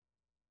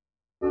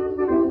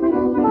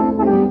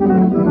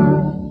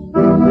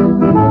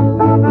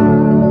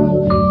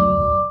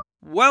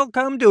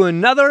Welcome to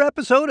another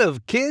episode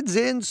of Kids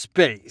in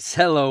Space.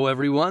 Hello,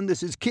 everyone.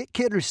 This is Kit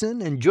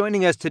Kitterson, and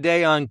joining us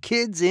today on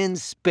Kids in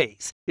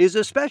Space is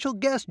a special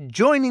guest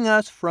joining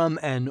us from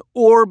an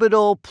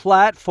orbital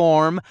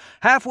platform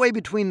halfway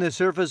between the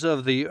surface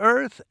of the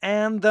Earth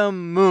and the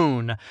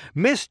Moon,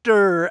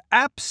 Mr.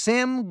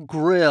 Apsim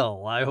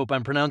Grill. I hope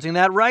I'm pronouncing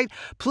that right.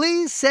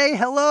 Please say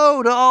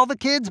hello to all the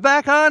kids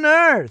back on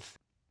Earth.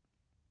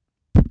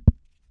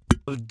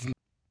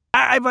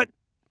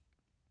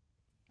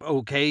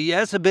 Okay,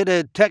 yes, a bit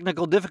of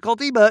technical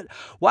difficulty, but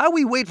while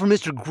we wait for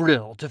Mr.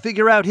 Grill to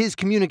figure out his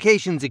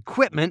communications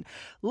equipment,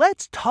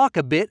 let's talk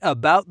a bit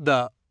about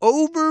the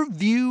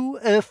overview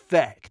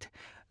effect.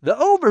 The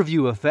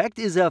overview effect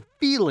is a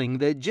feeling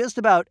that just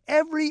about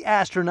every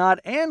astronaut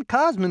and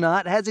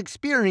cosmonaut has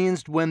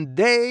experienced when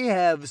they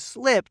have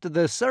slipped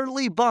the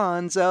surly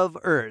bonds of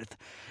Earth.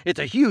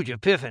 It's a huge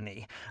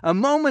epiphany, a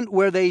moment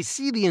where they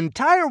see the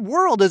entire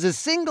world as a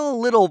single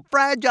little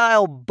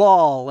fragile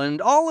ball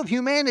and all of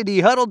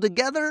humanity huddled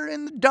together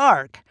in the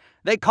dark.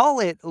 They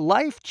call it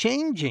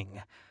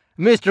life-changing.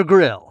 Mr.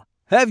 Grill,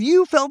 have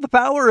you felt the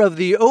power of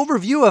the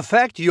overview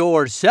effect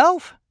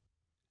yourself?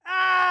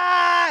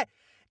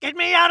 Get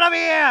me out of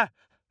here!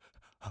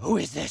 Who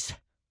is this?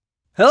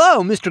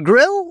 Hello, Mr.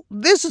 Grill.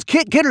 This is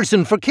Kit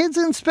Kitterson for Kids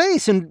in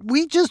Space, and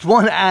we just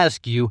want to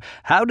ask you,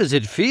 how does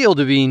it feel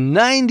to be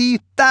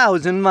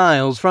 90,000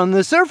 miles from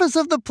the surface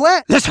of the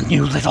planet? Listen,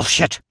 you little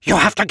shit. You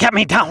have to get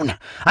me down.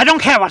 I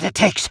don't care what it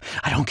takes.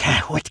 I don't care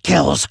who it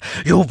kills.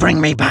 You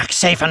bring me back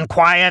safe and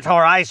quiet,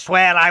 or I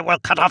swear I will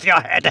cut off your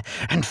head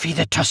and feed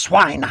it to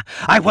swine.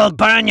 I will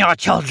burn your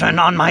children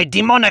on my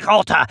demonic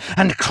altar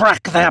and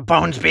crack their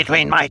bones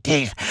between my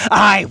teeth.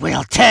 I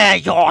will tear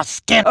your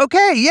skin.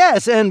 Okay,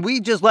 yes, and we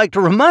just like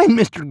to remind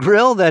Mr.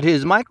 Grill that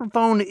his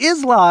microphone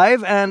is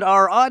live and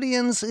our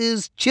audience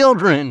is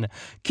children,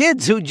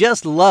 kids who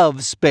just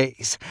love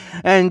space.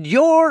 And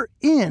you're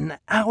in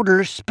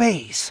outer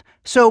space.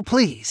 So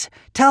please,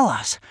 tell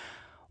us,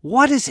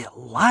 what is it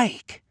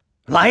like?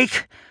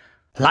 Like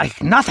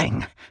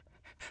nothing.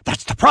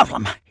 That's the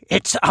problem.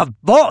 It's a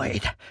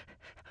void.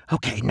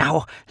 Okay,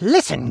 now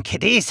listen,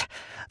 kiddies.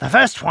 The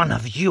first one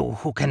of you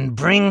who can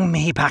bring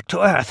me back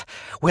to Earth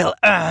will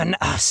earn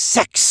a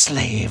sex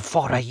slave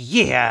for a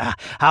year.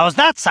 How's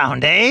that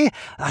sound, eh?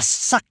 A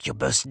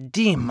succubus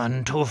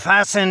demon to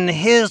fasten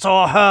his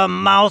or her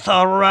mouth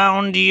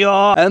around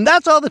your... And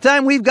that's all the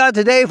time we've got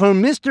today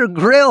from Mr.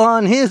 Grill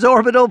on his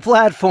orbital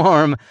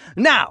platform.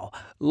 Now,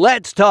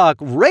 let's talk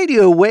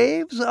radio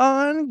waves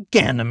on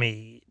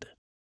Ganymede.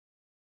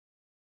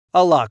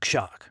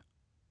 Alaxsxaq.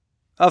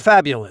 A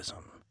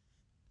Fabulism.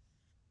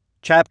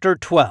 Chapter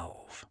 12.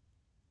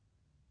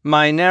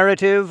 My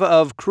narrative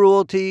of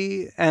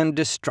cruelty and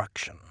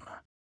destruction.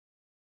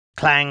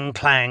 Clang,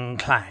 clang,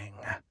 clang.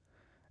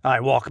 I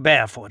walk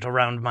barefoot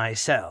around my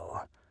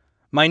cell.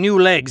 My new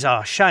legs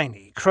are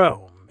shiny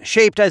chrome,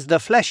 shaped as the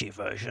fleshy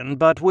version,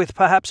 but with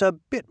perhaps a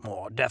bit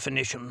more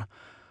definition.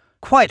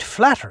 Quite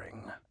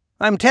flattering.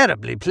 I'm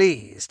terribly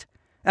pleased.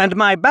 And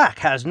my back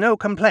has no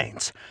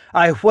complaints.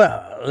 I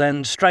whirl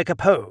and strike a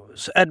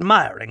pose,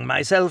 admiring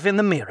myself in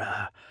the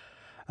mirror.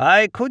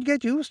 I could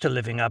get used to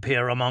living up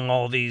here among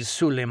all these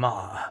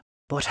Sulimar.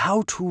 But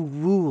how to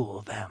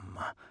rule them?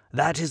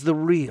 That is the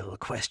real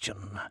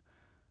question.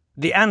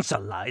 The answer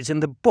lies in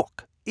the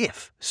book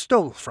If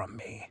stole from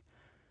me.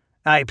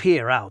 I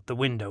peer out the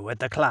window at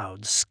the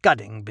clouds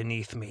scudding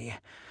beneath me.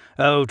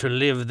 Oh, to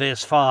live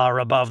this far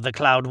above the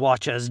Cloud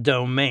Watcher's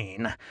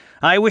domain.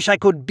 I wish I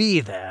could be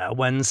there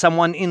when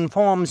someone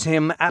informs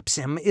him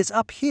Apsim is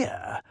up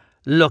here,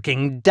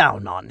 looking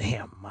down on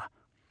him.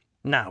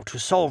 Now, to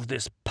solve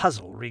this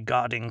puzzle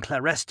regarding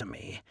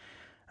clerestomy,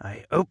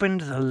 I opened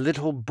the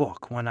little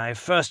book when I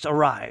first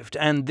arrived,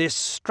 and this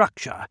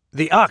structure,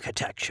 the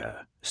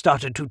architecture,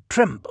 started to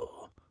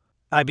tremble.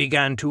 I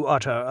began to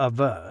utter a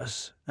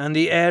verse, and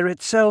the air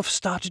itself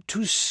started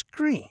to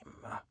scream.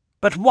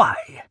 But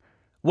why?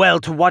 Well,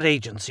 to what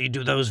agency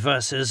do those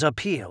verses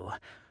appeal?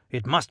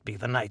 It must be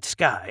the night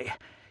sky.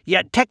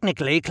 Yet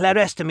technically,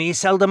 clerestomy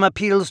seldom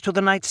appeals to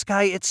the night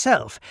sky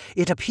itself.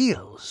 It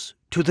appeals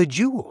to the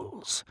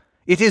jewels.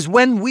 It is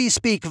when we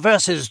speak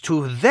verses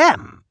to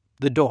them,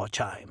 the door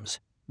chimes.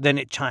 Then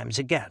it chimes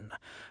again.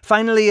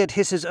 Finally it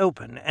hisses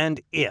open,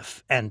 and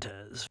If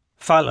enters,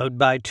 followed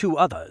by two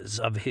others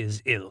of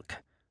his ilk.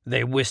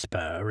 They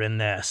whisper in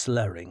their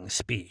slurring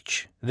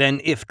speech.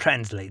 Then If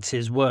translates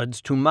his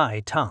words to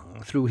my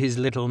tongue through his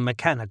little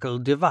mechanical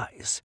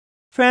device.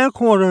 Fair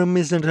quarter,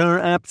 Mr.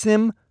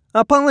 Apsim.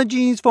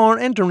 Apologies for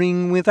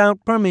entering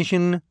without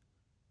permission.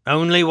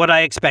 Only what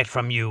I expect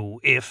from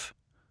you, If.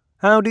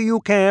 How do you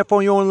care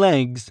for your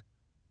legs?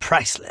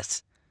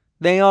 Priceless.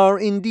 They are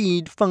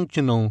indeed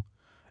functional.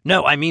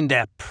 No, I mean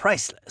they're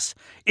priceless.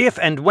 If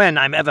and when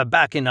I'm ever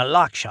back in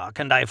Alaxsxaq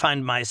and I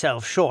find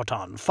myself short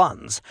on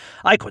funds,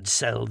 I could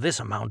sell this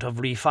amount of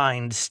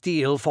refined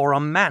steel for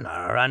a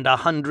manor and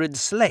 100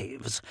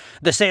 slaves.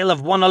 The sale of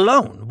one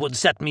alone would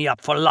set me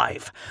up for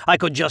life. I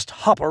could just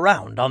hop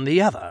around on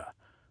the other.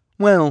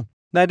 Well,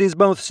 that is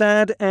both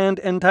sad and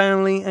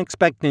entirely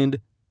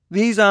expected.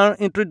 These are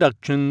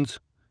introductions."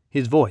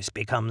 His voice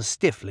becomes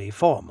stiffly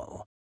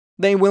formal.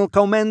 "They will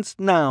commence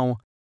now.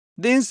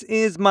 This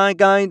is my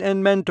guide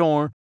and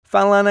mentor,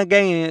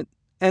 Phalanagayat,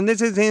 and this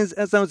is his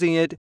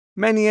associate,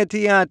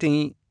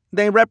 Maniatiati.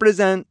 They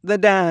represent the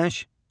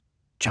Dash."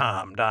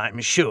 "Charmed,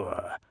 I'm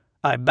sure."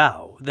 I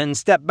bow, then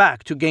step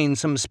back to gain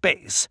some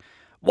space.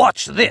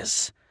 "Watch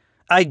this!"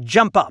 I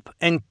jump up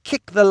and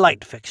kick the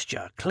light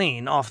fixture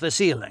clean off the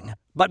ceiling,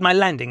 but my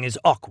landing is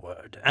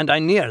awkward, and I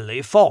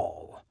nearly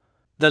fall.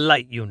 The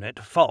light unit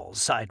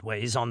falls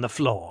sideways on the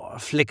floor,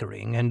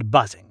 flickering and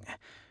buzzing.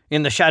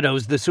 In the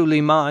shadows, the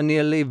Sulima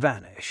nearly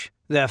vanish.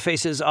 Their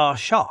faces are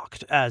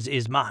shocked, as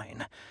is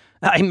mine.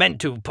 I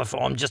meant to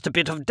perform just a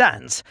bit of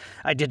dance.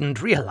 I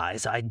didn't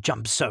realize I'd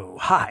jump so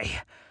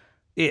high.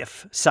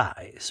 If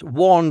sighs,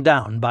 worn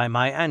down by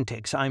my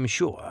antics, I'm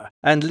sure,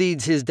 and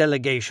leads his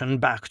delegation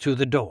back to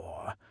the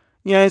door.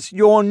 "Yes,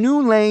 your new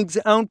legs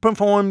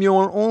outperform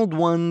your old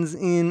ones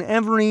in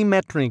every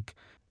metric.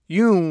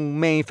 You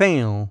may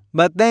fail,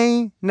 but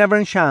they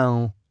never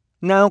shall.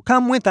 Now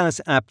come with us,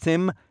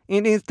 Apsim.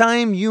 It is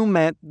time you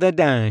met the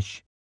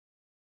Dash."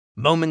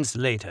 Moments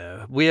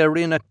later, we're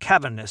in a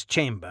cavernous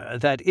chamber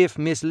that, if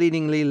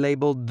misleadingly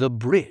labeled the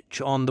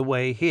bridge on the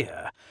way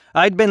here,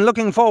 I'd been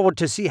looking forward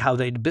to see how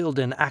they'd build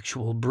an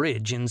actual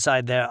bridge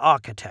inside their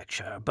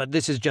architecture, but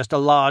this is just a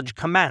large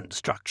command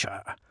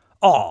structure.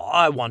 Oh,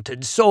 I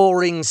wanted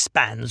soaring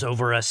spans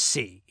over a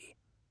sea.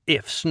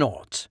 If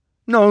snorts.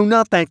 "No,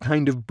 not that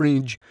kind of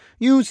bridge.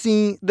 You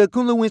see, the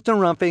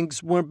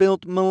Kuluwistaruffigs were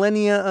built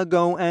millennia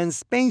ago as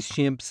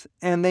spaceships,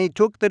 and they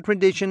took the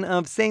tradition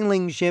of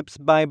sailing ships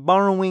by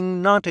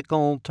borrowing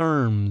nautical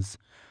terms."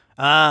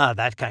 "Ah,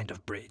 that kind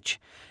of bridge.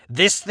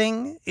 This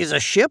thing is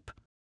a ship?"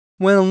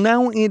 "Well,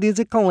 now it is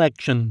a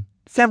collection.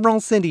 Several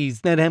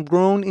cities that have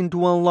grown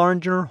into a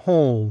larger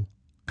whole.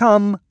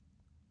 Come."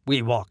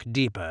 We walk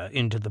deeper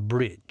into the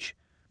bridge.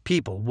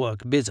 People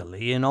work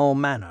busily in all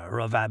manner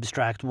of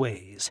abstract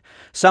ways.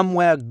 Some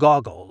wear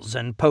goggles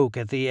and poke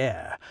at the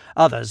air.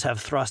 Others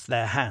have thrust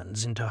their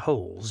hands into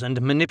holes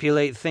and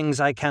manipulate things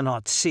I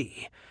cannot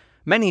see.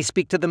 Many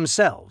speak to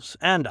themselves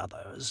and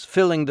others,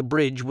 filling the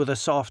bridge with a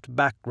soft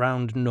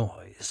background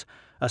noise.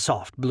 A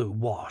soft blue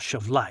wash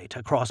of light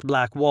across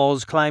black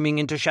walls climbing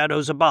into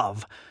shadows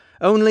above.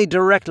 Only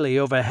directly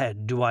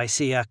overhead do I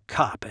see a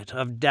carpet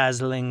of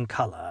dazzling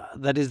color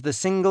that is the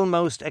single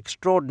most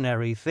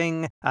extraordinary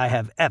thing I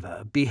have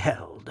ever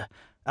beheld.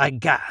 I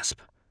gasp.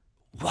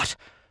 What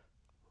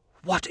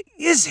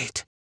is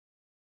it?"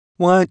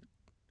 "What?"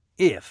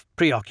 If,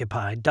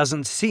 preoccupied,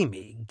 doesn't see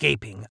me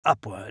gaping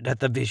upward at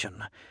the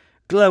vision.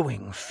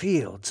 Glowing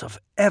fields of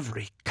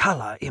every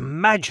color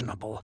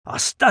imaginable are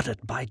studded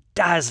by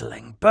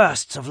dazzling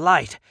bursts of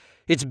light.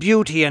 Its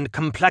beauty and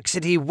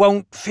complexity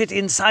won't fit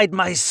inside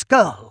my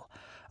skull.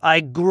 I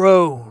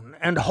groan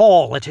and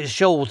haul at his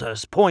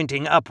shoulders,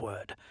 pointing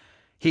upward.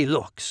 He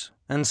looks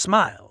and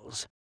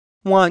smiles.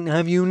 "What,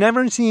 have you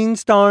never seen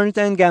stars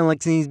and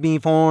galaxies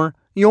before?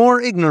 Your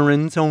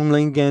ignorance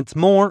only gets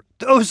more—"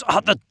 "Those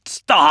are the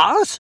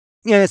stars?"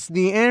 "Yes,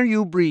 the air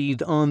you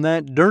breathe on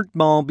that dirt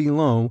ball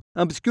below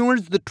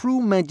obscures the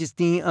true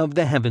majesty of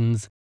the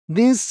heavens.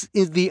 This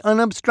is the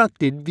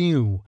unobstructed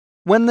view.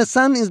 When the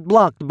sun is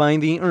blocked by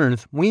the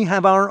earth, we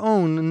have our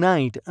own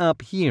night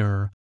up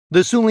here.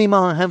 The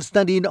Sulima have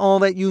studied all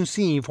that you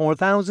see for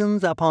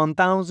thousands upon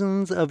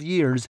thousands of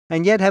years,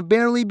 and yet have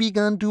barely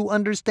begun to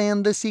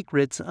understand the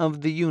secrets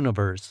of the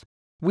universe.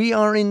 We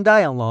are in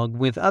dialogue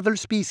with other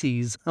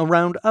species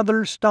around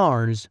other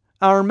stars,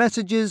 our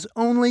messages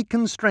only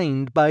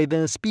constrained by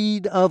the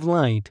speed of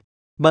light.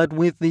 But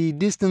with the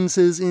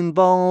distances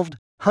involved,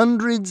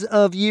 hundreds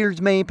of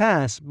years may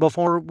pass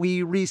before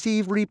we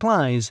receive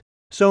replies.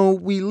 So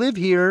we live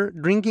here,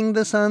 drinking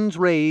the sun's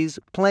rays,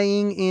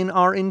 playing in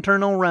our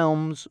internal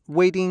realms,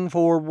 waiting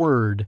for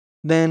word.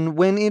 Then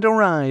when it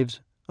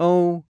arrives,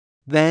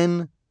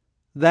 then,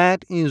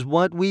 that is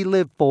what we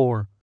live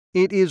for.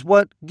 It is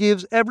what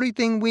gives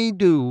everything we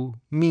do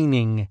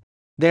meaning.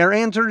 Their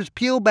answers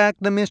peel back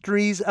the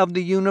mysteries of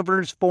the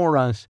universe for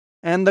us,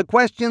 and the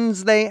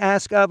questions they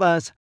ask of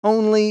us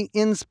only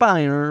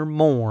inspire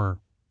more."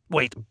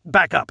 "Wait,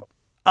 back up.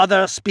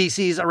 Other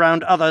species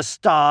around other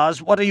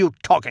stars? What are you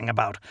talking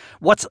about?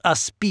 What's a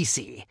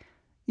species?"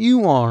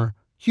 "You are.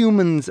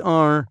 Humans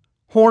are.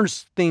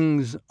 Horse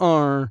things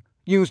are.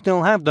 You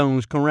still have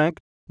those, correct?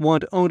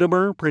 What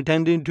Odober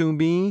pretended to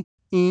be.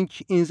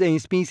 Each is a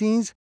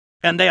species."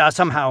 "And they are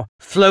somehow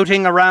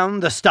floating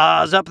around the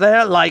stars up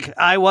there, like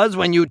I was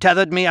when you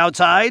tethered me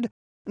outside?"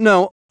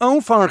 "No.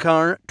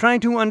 Farkar, try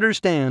to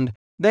understand.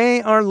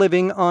 They are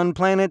living on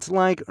planets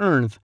like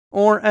Earth,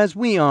 or as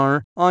we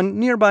are, on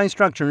nearby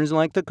structures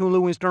like the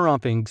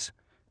Kuluwistaruffigs.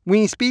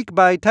 We speak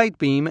by tight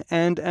beam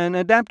and an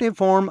adaptive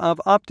form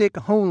of optic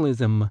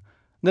holism.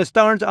 The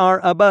stars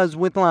are abuzz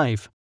with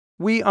life.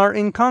 We are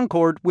in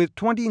concord with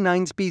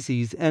 29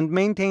 species and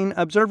maintain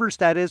observer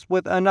status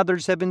with another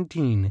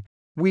 17.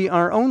 We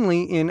are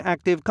only in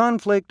active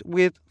conflict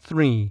with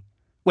 3.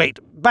 "Wait,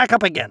 back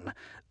up again.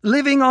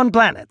 Living on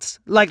planets,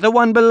 like the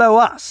one below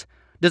us.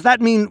 Does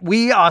that mean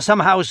we are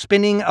somehow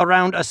spinning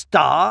around a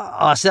star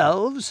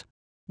ourselves?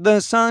 The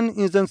sun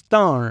is a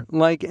star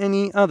like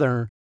any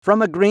other.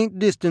 From a great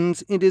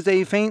distance it is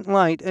a faint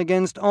light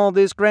against all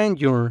this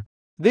grandeur.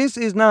 This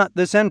is not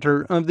the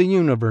center of the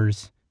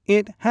universe.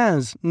 It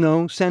has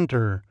no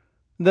center.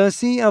 The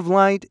sea of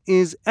light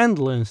is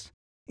endless.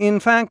 In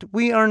fact,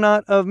 we are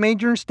not of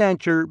major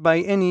stature by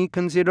any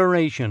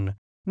consideration.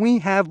 We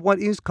have what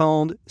is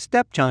called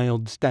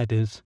stepchild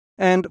status,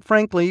 and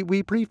frankly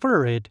we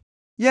prefer it.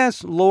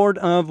 Yes, Lord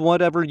of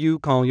whatever you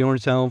call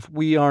yourself,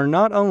 we are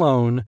not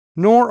alone,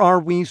 nor are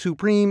we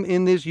supreme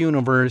in this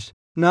universe,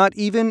 not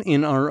even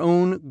in our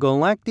own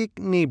galactic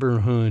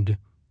neighborhood.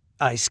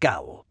 I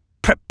scowl.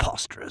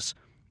 Preposterous.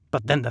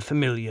 But then the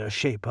familiar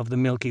shape of the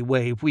Milky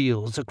Way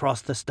wheels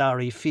across the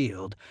starry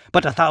field,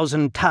 but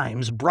 1,000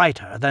 times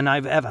brighter than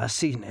I've ever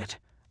seen it.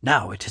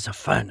 Now it is a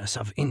furnace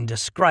of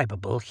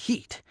indescribable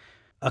heat,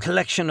 a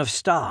collection of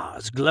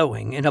stars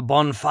glowing in a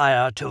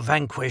bonfire to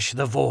vanquish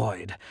the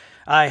void.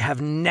 I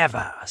have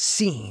never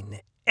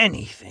seen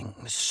anything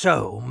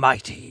so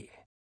mighty.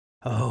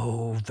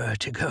 Oh,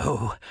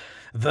 vertigo,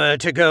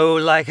 vertigo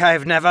like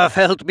I've never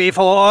felt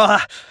before.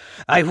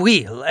 I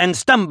wheel and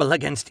stumble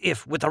against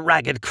If with a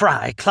ragged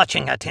cry,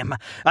 clutching at him.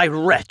 I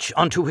retch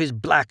onto his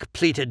black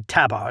pleated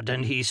tabard,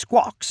 and he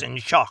squawks in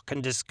shock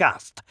and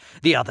disgust.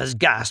 The others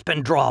gasp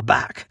and draw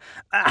back.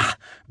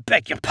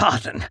 Beg your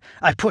pardon.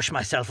 I push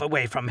myself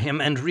away from him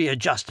and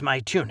readjust my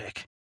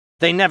tunic.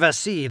 They never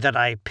see that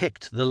I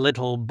picked the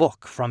little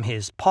book from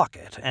his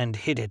pocket and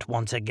hid it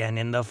once again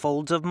in the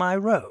folds of my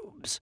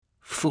robes.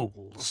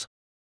 Fools.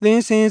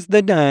 This is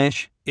the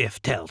dash,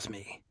 If tells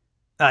me.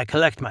 I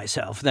collect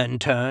myself, then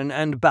turn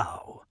and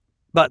bow.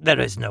 But there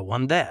is no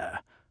one there.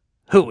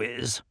 Who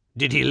is?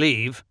 Did he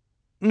leave?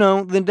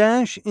 No, the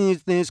dash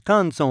is this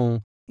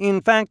console.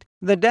 In fact,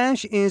 the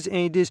dash is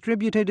a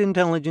distributed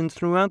intelligence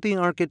throughout the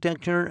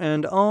architecture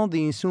and all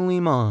the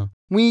Sulima.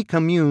 We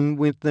commune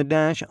with the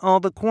dash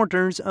all the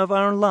quarters of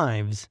our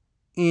lives.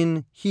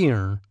 In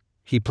here.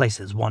 He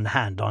places one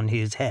hand on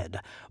his head,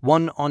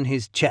 one on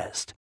his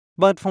chest.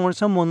 But for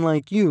someone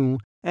like you,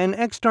 an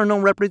external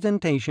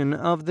representation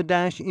of the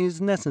dash is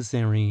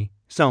necessary.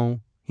 So,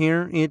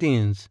 here it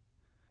is.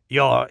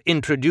 You're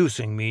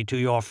introducing me to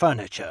your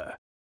furniture.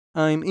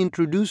 I'm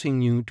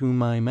introducing you to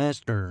my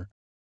master.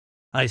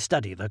 I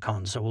study the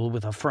console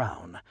with a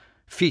frown.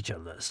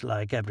 Featureless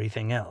like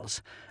everything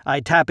else.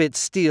 I tap its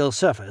steel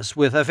surface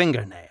with a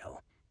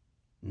fingernail.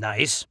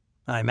 Nice,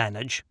 I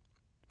manage.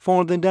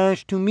 For the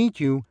dash to meet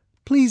you,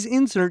 please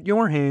insert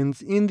your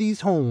hands in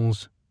these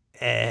holes.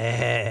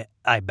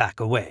 I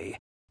back away.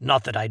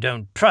 Not that I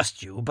don't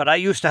trust you, but I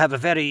used to have a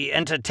very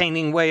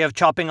entertaining way of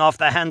chopping off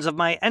the hands of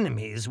my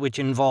enemies, which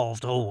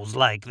involved holes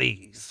like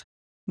these.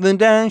 The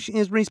dash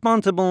is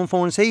responsible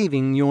for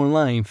saving your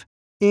life.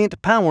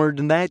 It powered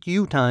that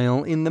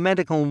utile in the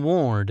medical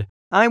ward.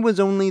 I was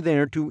only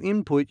there to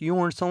input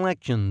your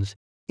selections.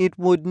 It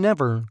would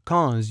never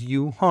cause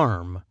you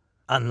harm.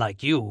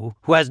 Unlike you,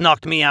 who has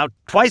knocked me out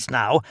twice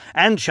now,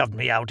 and shoved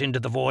me out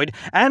into the void,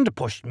 and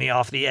pushed me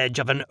off the edge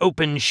of an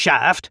open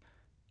shaft.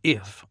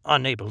 If,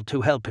 unable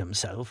to help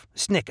himself,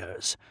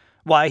 snickers.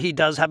 Why, he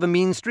does have a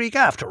mean streak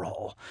after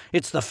all.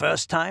 It's the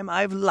first time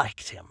I've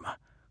liked him.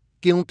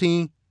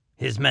 Guilty?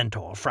 His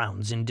mentor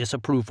frowns in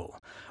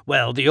disapproval.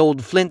 Well, the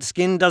old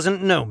flintskin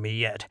doesn't know me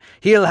yet.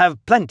 He'll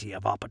have plenty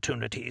of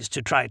opportunities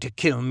to try to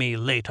kill me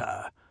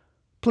later.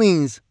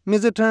 Please,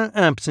 Visitor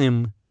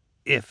Apsim.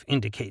 If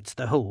indicates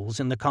the holes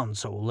in the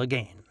console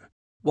again.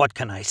 What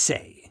can I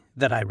say?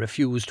 That I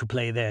refuse to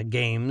play their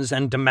games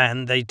and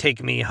demand they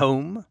take me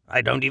home?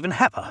 I don't even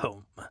have a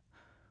home.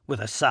 With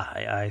a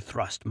sigh, I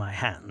thrust my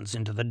hands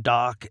into the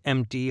dark,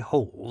 empty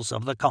holes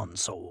of the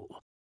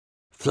console.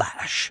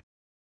 Flash.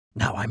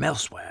 Now I'm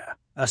elsewhere,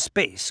 a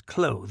space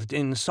clothed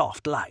in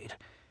soft light.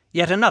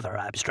 Yet another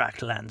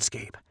abstract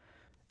landscape.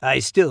 I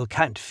still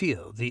can't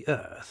feel the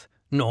earth,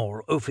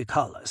 nor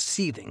Ophicalus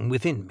seething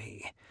within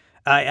me.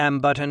 I am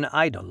but an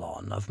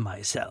eidolon of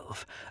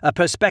myself, a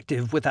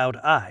perspective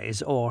without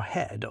eyes or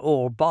head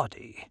or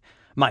body.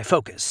 My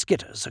focus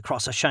skitters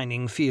across a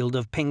shining field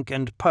of pink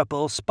and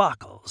purple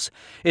sparkles.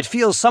 It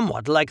feels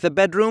somewhat like the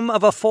bedroom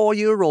of a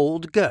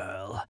 4-year-old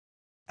girl.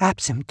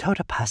 Apsim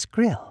Totopas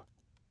Grill.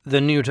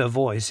 The neuter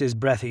voice is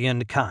breathy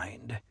and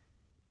kind.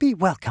 Be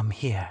welcome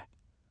here.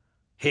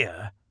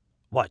 Here?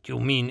 What,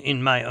 you mean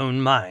in my own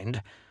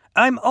mind?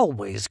 I'm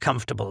always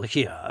comfortable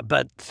here,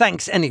 but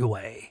thanks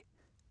anyway.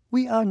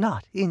 We are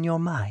not in your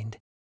mind.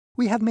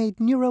 We have made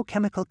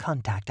neurochemical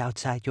contact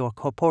outside your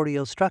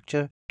corporeal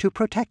structure to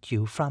protect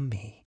you from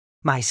me.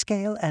 My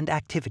scale and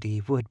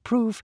activity would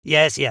prove—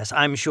 Yes,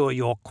 I'm sure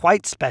you're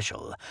quite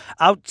special.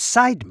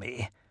 Outside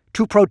me.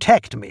 To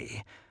protect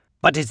me.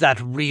 But is that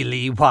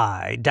really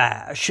why,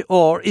 Dash?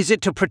 Or is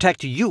it to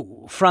protect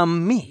you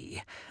from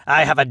me?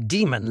 I have a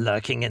demon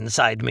lurking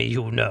inside me,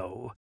 you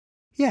know.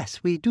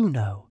 Yes, we do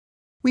know.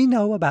 We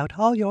know about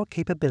all your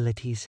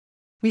capabilities.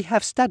 We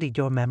have studied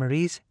your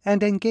memories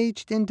and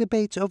engaged in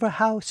debates over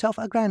how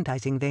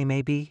self-aggrandizing they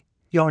may be.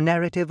 Your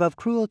narrative of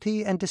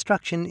cruelty and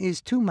destruction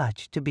is too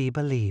much to be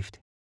believed.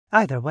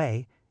 Either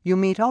way, you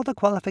meet all the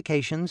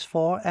qualifications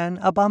for an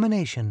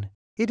abomination.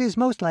 It is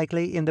most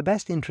likely in the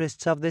best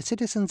interests of the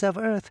citizens of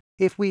Earth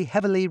if we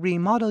heavily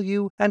remodel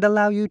you and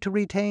allow you to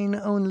retain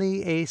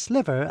only a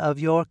sliver of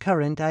your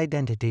current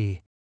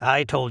identity.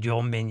 I told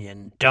your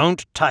minion,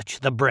 don't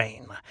touch the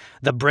brain.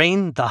 The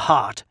brain, the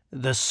heart,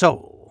 the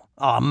soul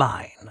are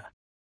mine.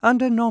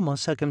 Under normal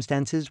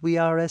circumstances, we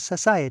are a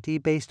society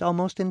based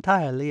almost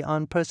entirely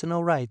on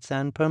personal rights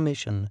and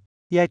permission.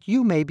 Yet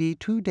you may be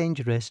too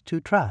dangerous to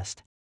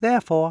trust.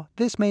 Therefore,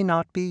 this may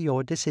not be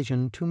your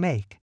decision to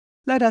make.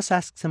 Let us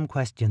ask some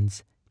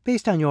questions.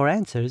 Based on your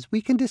answers,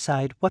 we can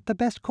decide what the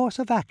best course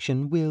of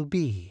action will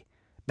be.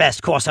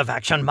 Best course of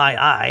action,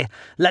 my eye.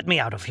 Let me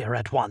out of here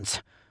at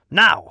once.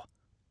 Now!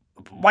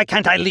 Why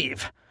can't I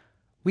leave?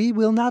 We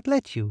will not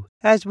let you.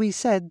 As we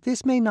said,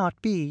 this may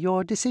not be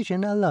your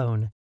decision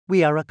alone.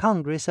 We are a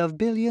congress of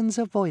billions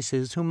of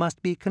voices who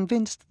must be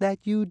convinced that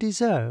you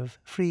deserve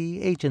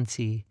free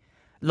agency.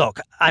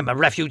 Look, I'm a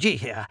refugee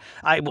here.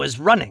 I was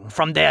running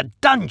from their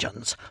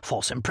dungeons.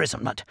 False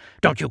imprisonment.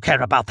 Don't you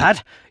care about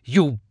that?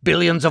 You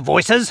billions of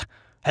voices?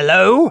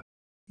 Hello?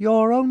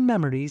 Your own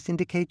memories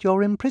indicate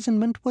your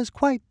imprisonment was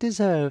quite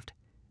deserved.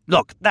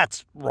 Look,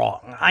 that's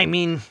wrong. I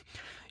mean,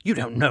 you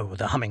don't know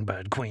the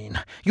Hummingbird Queen.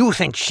 You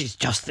think she's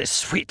just this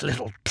sweet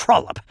little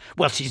trollop.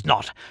 Well, she's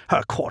not.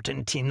 Her court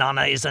in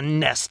Tinana is a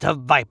nest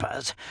of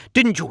vipers.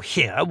 Didn't you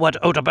hear what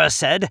Otober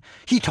said?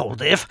 He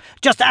told If.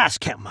 Just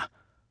ask him.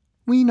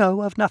 We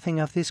know of nothing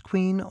of this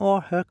queen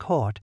or her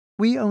court.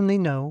 We only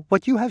know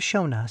what you have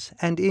shown us,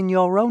 and in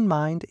your own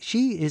mind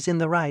she is in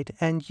the right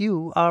and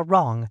you are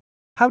wrong.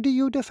 How do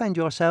you defend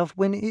yourself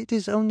when it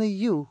is only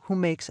you who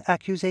makes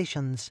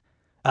accusations?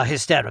 A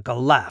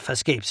hysterical laugh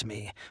escapes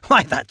me.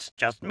 Why, that's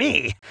just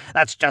me.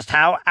 That's just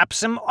how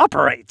Apsim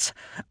operates.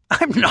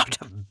 I'm not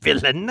a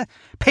villain.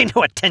 Pay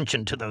no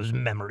attention to those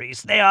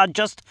memories. They are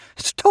just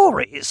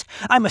stories.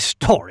 I'm a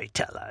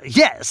storyteller.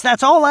 Yes,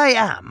 that's all I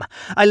am.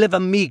 I live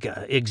a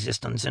meager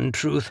existence, in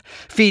truth,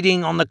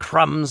 feeding on the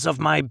crumbs of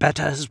my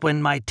betters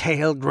when my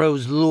tale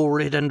grows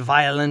lurid and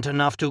violent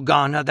enough to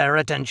garner their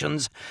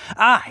attentions.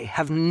 I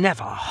have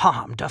never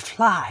harmed a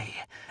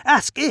fly.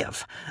 Ask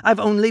If. I've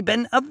only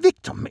been a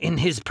victim in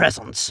his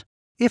presence.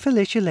 If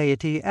Alicia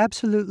Laity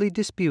absolutely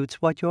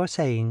disputes what you're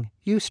saying,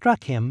 you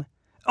struck him.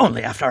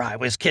 Only after I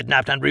was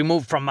kidnapped and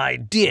removed from my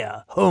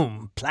dear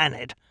home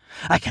planet.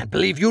 I can't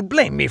believe you'd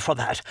blame me for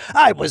that.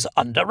 I was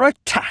under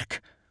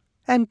attack.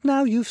 And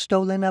now you've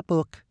stolen a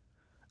book.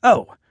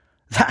 Oh,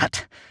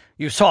 that.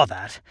 You saw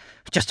that.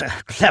 Just a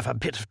clever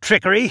bit of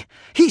trickery.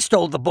 He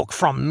stole the book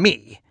from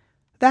me.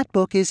 That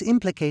book is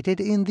implicated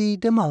in the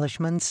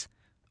demolishments.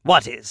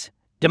 What is?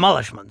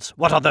 Demolishments?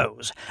 What are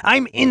those?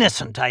 I'm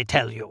innocent, I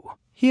tell you.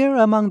 Here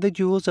among the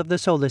jewels of the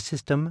solar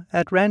system,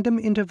 at random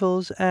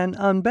intervals, an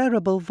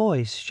unbearable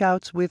voice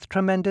shouts with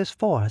tremendous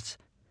force.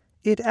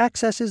 It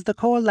accesses the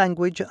core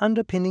language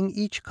underpinning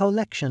each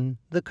collection,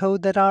 the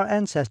code that our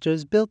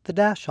ancestors built the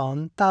Dash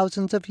on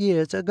thousands of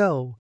years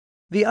ago.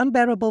 The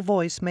unbearable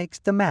voice makes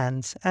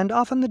demands, and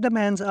often the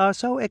demands are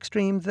so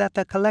extreme that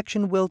the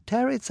collection will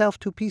tear itself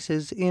to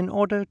pieces in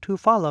order to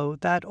follow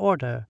that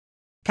order.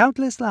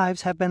 Countless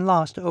lives have been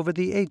lost over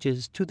the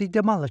ages to the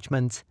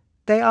demolishments.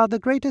 They are the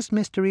greatest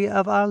mystery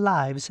of our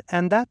lives,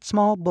 and that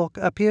small book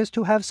appears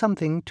to have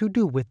something to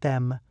do with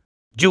them.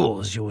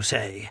 Jewels, you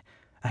say?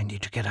 I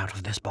need to get out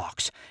of this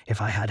box.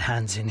 If I had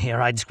hands in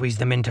here, I'd squeeze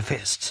them into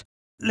fists.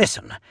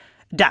 Listen,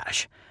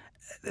 Dash,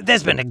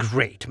 there's been a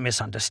great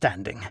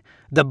misunderstanding.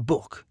 The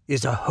book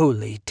is a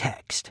holy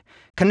text,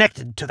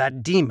 connected to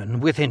that demon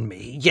within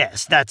me.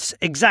 Yes, that's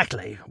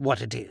exactly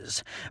what it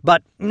is.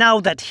 But now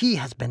that he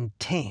has been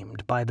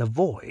tamed by the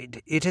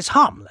void, it is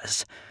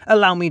harmless.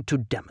 Allow me to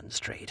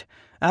demonstrate.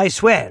 I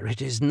swear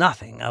it is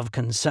nothing of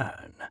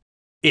concern.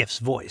 If's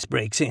voice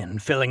breaks in,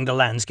 filling the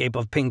landscape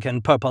of pink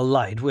and purple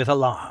light with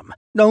alarm.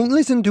 Don't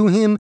listen to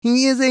him.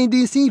 He is a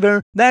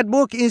deceiver. That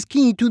book is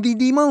key to the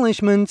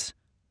demolishments.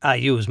 I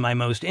use my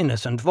most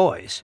innocent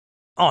voice.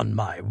 On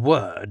my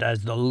word,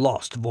 as the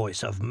lost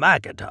voice of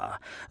Magadha,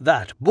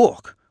 that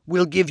book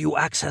will give you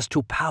access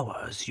to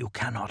powers you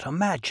cannot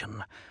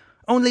imagine.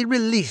 Only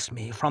release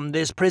me from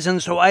this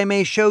prison so I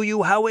may show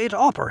you how it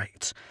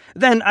operates.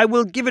 Then I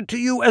will give it to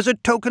you as a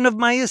token of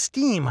my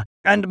esteem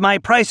and my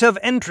price of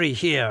entry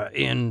here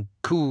in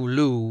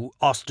Kulu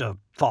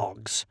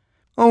Osterfogs.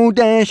 Oh,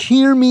 Dash,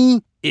 hear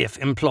me. If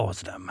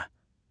implores them.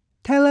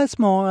 Tell us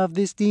more of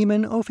this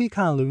demon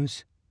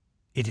Ophikalus.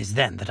 It is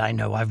then that I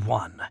know I've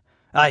won.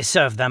 I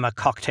serve them a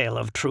cocktail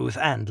of truth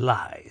and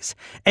lies.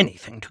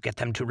 Anything to get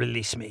them to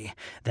release me.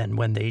 Then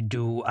when they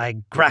do, I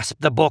grasp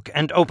the book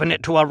and open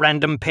it to a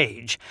random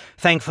page.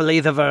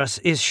 Thankfully, the verse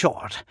is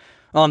short.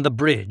 On the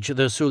bridge,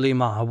 the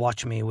Sulima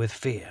watch me with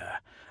fear.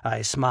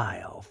 I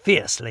smile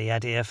fiercely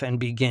at If and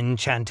begin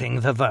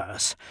chanting the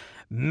verse.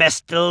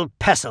 Mestel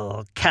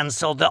Pestle,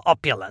 cancel the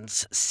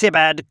opulence.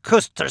 Sibad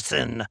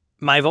Kusterson.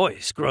 My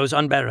voice grows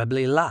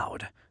unbearably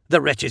loud. The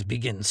wretches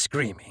begin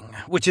screaming,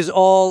 which is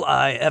all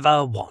I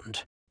ever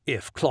want.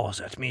 If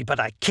claws at me, but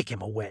I kick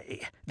him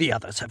away. The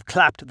others have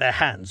clapped their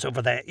hands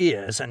over their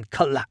ears and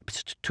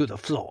collapsed to the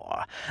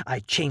floor. I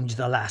change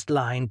the last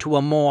line to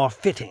a more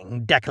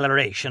fitting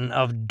declaration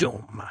of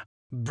doom.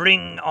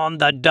 Bring on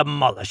the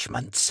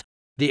demolishments.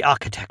 The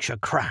architecture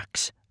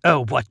cracks.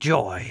 Oh, what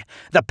joy!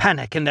 The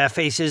panic in their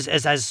faces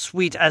is as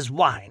sweet as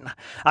wine.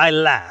 I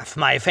laugh,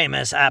 my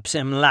famous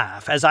Apsim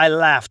laugh, as I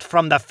laughed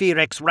from the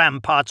Phoenix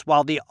ramparts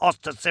while the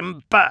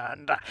Ostrasim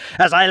burned,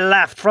 as I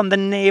laughed from the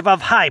nave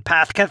of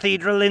Highpath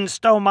Cathedral in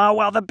Stoma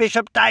while the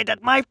bishop died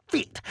at my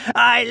feet.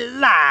 I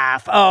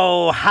laugh,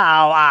 oh,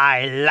 how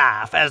I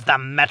laugh, as the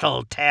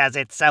metal tears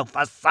itself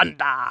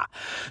asunder.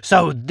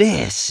 So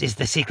this is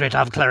the secret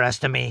of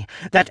clerestomy,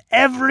 that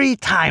every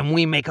time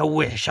we make a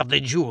wish of the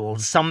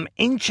jewels, some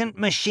ancient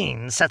machine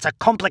sets a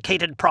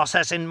complicated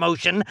process in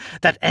motion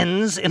that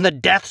ends in the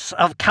deaths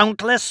of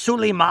countless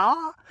Sulimar?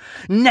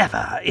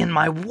 Never in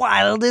my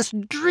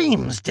wildest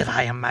dreams did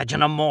I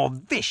imagine a more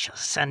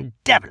vicious and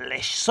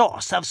devilish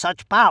source of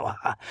such power.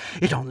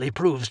 It only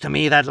proves to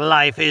me that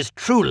life is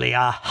truly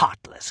a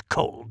heartless,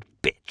 cold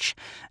bitch,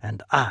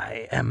 and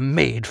I am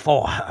made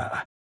for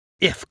her.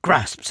 If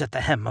grasps at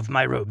the hem of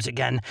my robes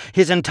again,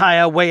 his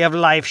entire way of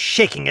life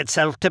shaking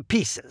itself to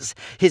pieces.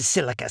 His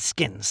silica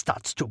skin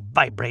starts to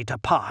vibrate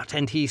apart,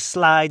 and he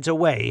slides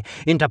away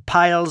into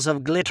piles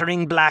of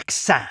glittering black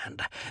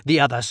sand. The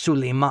other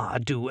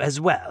Sulimar do as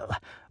well.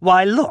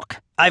 Why,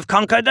 look, I've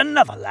conquered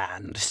another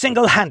land,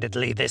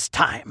 single-handedly this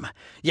time.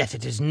 Yet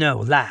it is no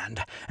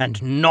land,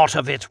 and naught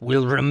of it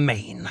will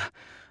remain.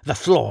 The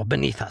floor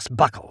beneath us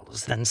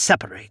buckles, then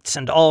separates,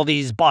 and all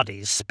these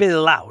bodies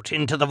spill out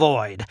into the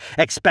void,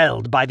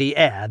 expelled by the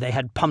air they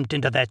had pumped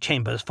into their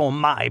chambers for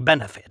my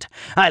benefit.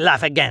 I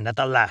laugh again at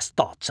the last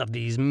thoughts of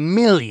these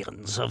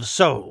millions of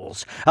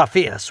souls, a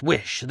fierce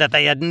wish that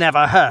they had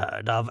never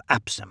heard of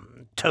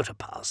Apsim,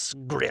 Totopas,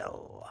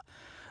 Grill.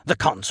 The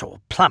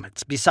console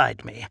plummets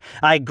beside me.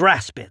 I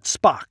grasp it,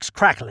 sparks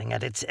crackling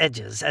at its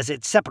edges as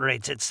it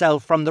separates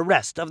itself from the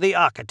rest of the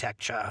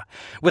architecture.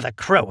 With a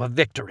crow of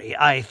victory,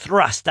 I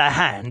thrust a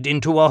hand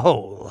into a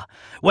hole.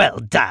 Well,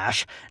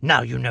 dash,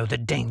 now you know the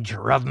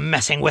danger of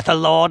messing with the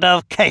Lord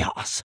of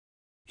Chaos.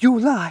 You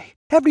lie.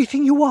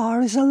 Everything you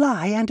are is a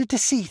lie and a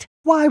deceit.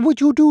 Why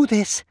would you do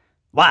this?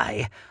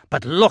 Why?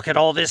 But look at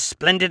all this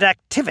splendid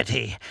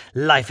activity.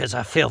 Life is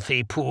a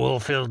filthy pool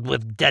filled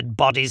with dead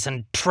bodies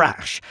and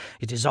trash.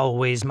 It is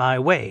always my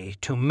way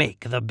to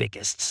make the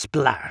biggest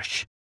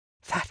splash.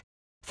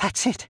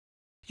 That's it.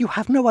 You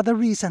have no other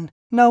reason,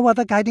 no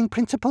other guiding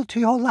principle to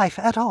your life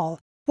at all.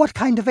 What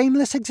kind of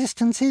aimless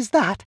existence is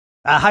that?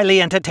 A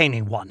highly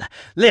entertaining one.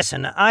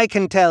 Listen, I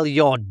can tell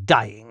you're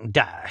dying,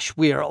 Dash.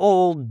 We're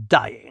all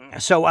dying,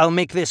 so I'll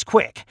make this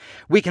quick.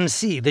 We can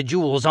see the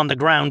jewels on the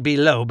ground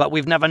below, but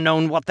we've never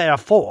known what they're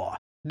for.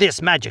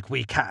 This magic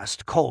we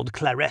cast, called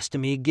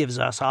clerestomy, gives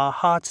us our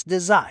heart's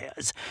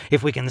desires.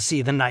 If we can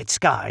see the night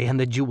sky and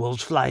the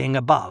jewels flying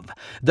above,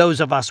 those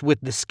of us with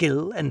the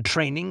skill and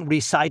training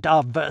recite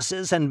our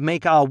verses and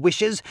make our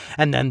wishes,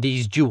 and then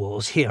these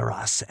jewels hear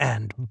us,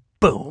 and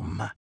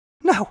boom.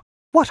 No,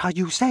 what are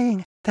you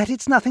saying? That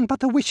it's nothing but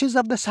the wishes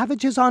of the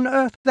savages on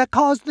Earth that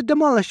caused the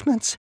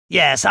demolishments?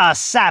 Yes, our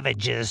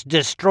savages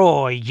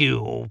destroy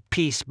you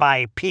piece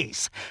by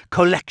piece,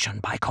 collection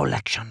by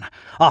collection,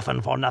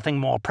 often for nothing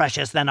more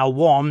precious than a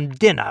warm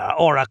dinner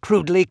or a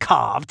crudely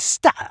carved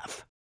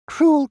staff.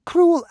 Cruel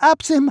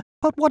Apsim,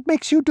 but what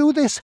makes you do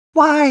this?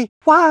 Why?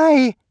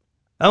 Why?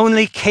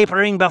 Only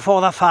capering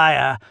before the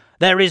fire.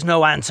 There is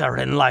no answer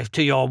in life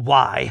to your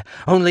why,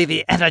 only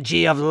the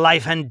energy of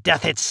life and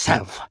death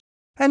itself.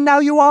 And now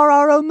you are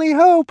our only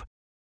hope.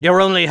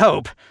 Your only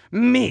hope?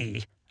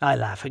 Me? I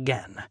laugh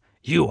again.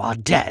 You are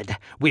dead.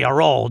 We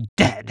are all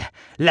dead.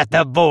 Let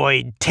the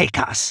void take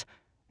us.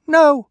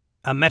 No.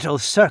 A metal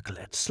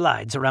circlet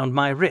slides around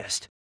my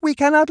wrist. We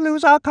cannot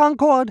lose our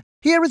concord.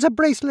 Here is a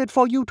bracelet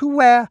for you to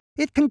wear.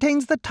 It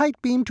contains the tight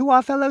beam to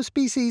our fellow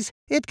species.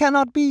 It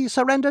cannot be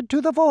surrendered to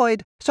the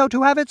void. So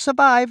to have it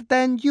survive,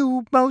 then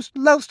you, most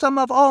loathsome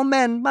of all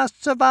men,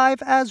 must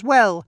survive as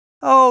well.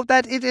 Oh,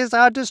 that it is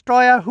our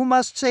destroyer who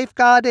must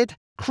safeguard it.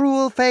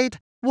 Cruel fate.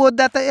 Would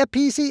that the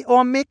Episi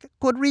or Mick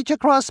could reach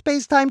across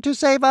space-time to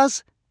save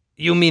us.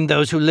 You mean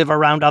those who live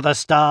around other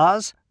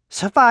stars?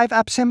 Survive,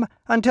 Apsim,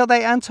 until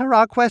they answer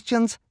our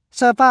questions.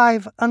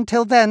 Survive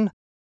until then.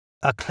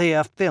 A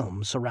clear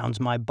film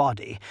surrounds my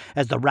body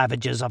as the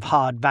ravages of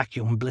hard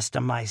vacuum blister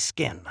my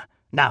skin.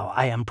 Now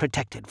I am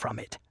protected from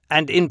it,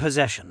 and in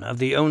possession of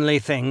the only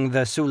thing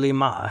the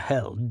Sulimar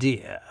held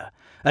dear.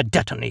 A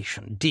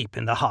detonation deep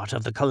in the heart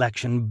of the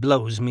collection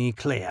blows me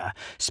clear,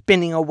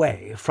 spinning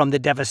away from the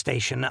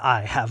devastation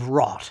I have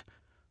wrought.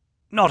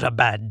 Not a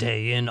bad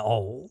day in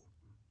all.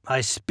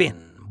 I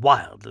spin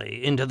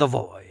wildly into the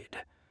void.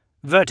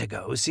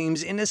 Vertigo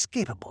seems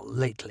inescapable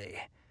lately.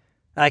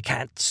 I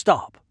can't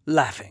stop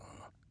laughing.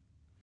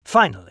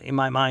 Finally,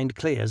 my mind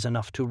clears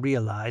enough to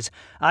realize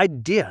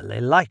I'd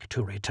dearly like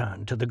to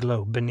return to the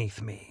globe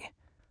beneath me.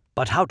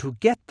 But how to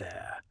get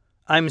there?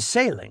 I'm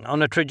sailing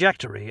on a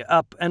trajectory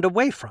up and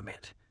away from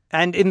it.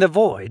 And in the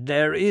void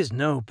there is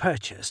no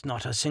purchase,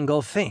 not a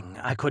single thing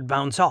I could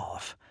bounce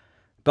off.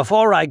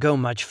 Before I go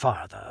much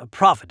farther,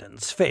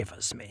 Providence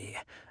favors me.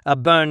 A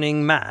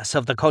burning mass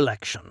of the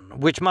collection,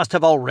 which must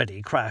have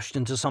already crashed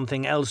into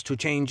something else to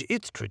change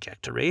its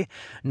trajectory,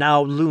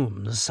 now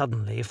looms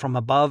suddenly from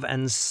above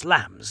and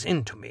slams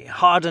into me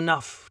hard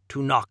enough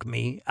to knock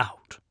me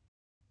out.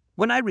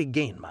 When I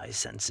regain my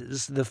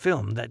senses, the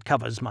film that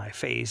covers my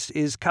face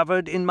is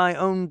covered in my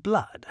own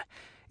blood.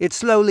 It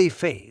slowly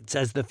fades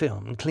as the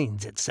film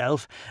cleans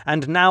itself,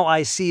 and now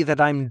I see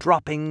that I'm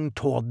dropping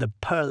toward the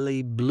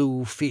pearly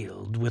blue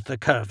field with the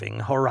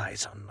curving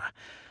horizon.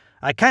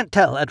 I can't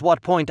tell at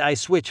what point I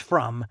switch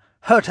from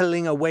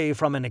hurtling away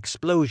from an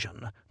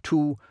explosion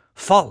to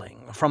falling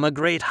from a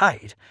great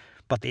height,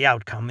 but the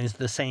outcome is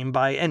the same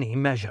by any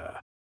measure.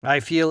 I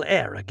feel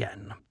air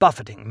again,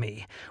 buffeting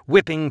me,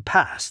 whipping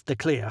past the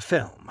clear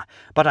film,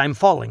 but I'm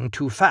falling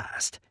too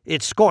fast.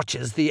 It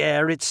scorches the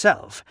air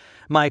itself.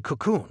 My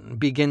cocoon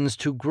begins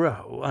to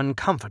grow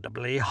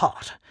uncomfortably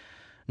hot.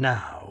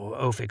 Now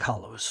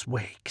Ophicholus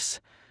wakes.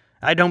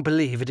 I don't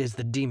believe it is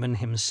the demon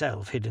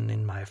himself hidden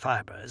in my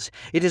fibers.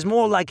 It is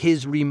more like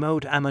his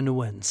remote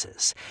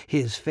amanuensis.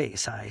 His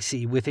face I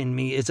see within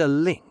me is a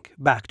link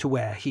back to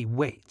where he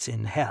waits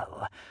in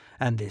hell,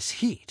 and this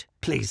heat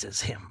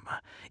pleases him,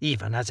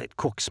 even as it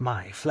cooks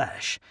my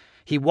flesh.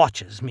 He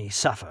watches me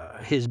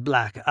suffer, his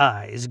black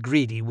eyes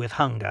greedy with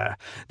hunger.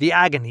 The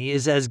agony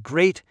is as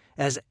great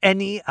as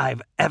any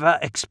I've ever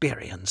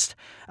experienced.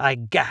 I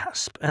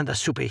gasp, and the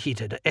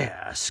superheated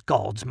air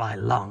scalds my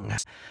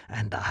lungs,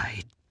 and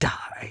I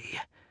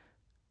die.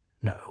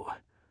 No,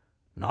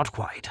 not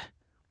quite.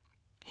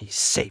 He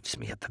saves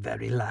me at the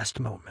very last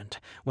moment,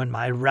 when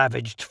my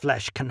ravaged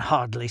flesh can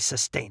hardly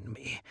sustain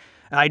me.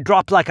 I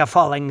drop like a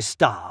falling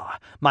star.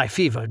 My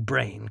fevered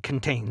brain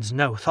contains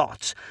no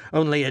thoughts,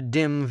 only a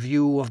dim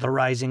view of the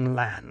rising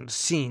land,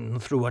 seen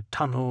through a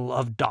tunnel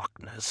of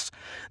darkness.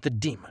 The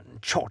demon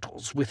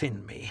chortles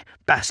within me,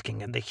 basking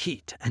in the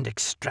heat and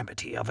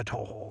extremity of it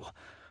all.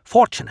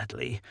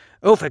 Fortunately,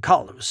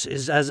 Ophicholus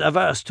is as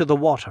averse to the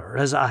water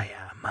as I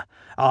am.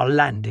 Our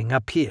landing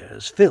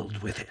appears filled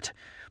with it.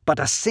 But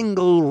a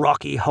single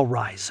rocky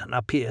horizon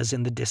appears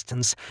in the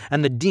distance,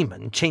 and the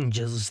demon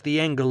changes the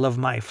angle of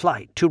my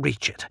flight to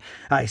reach it.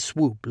 I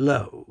swoop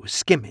low,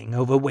 skimming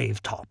over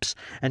wave tops,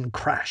 and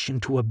crash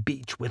into a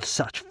beach with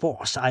such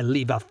force I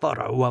leave a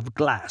furrow of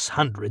glass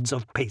hundreds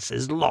of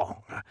paces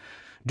long.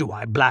 Do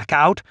I black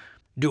out?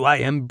 Do I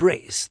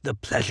embrace the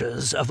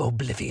pleasures of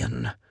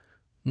oblivion?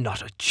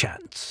 Not a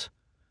chance.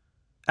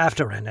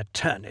 After an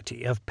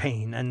eternity of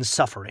pain and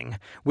suffering,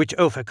 which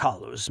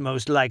Ophicholus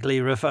most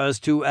likely refers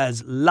to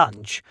as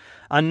lunch,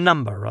 a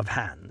number of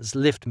hands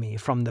lift me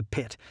from the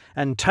pit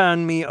and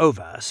turn me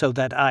over so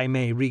that I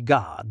may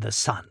regard the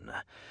sun.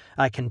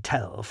 I can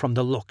tell from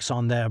the looks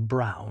on their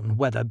brown,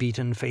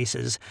 weather-beaten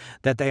faces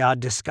that they are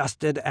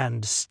disgusted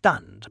and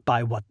stunned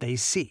by what they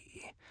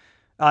see.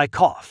 I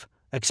cough,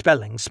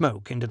 expelling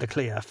smoke into the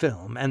clear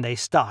film, and they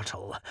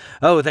startle.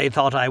 Oh, they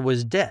thought I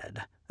was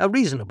dead. A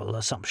reasonable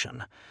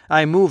assumption.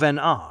 I move an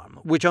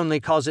arm, which only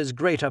causes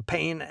greater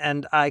pain,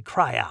 and I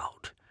cry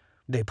out.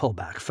 They pull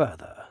back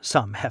further,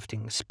 some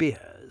hefting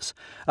spears.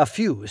 A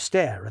few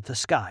stare at the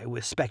sky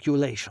with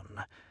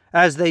speculation.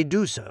 As they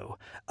do so,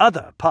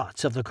 other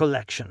parts of the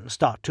collection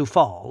start to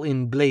fall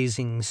in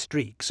blazing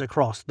streaks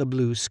across the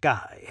blue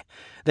sky.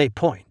 They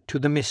point to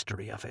the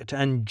mystery of it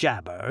and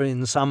jabber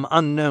in some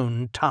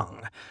unknown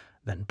tongue,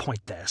 then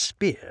point their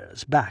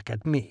spears back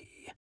at me.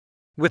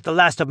 With the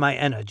last of my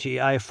energy,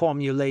 I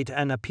formulate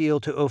an appeal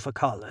to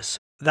Ophicholus,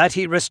 that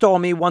he restore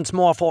me once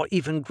more for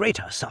even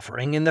greater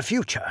suffering in the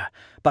future.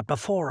 But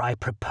before I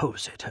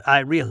propose it, I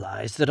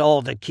realize that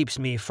all that keeps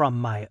me from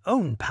my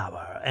own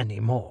power any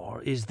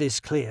more is this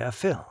clear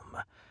film.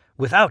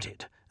 Without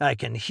it, I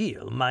can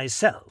heal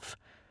myself.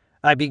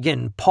 I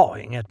begin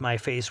pawing at my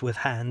face with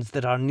hands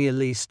that are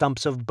nearly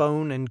stumps of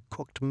bone and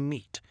cooked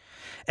meat.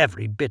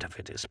 Every bit of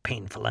it is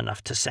painful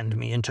enough to send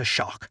me into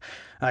shock.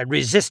 I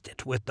resist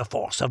it with the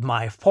force of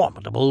my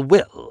formidable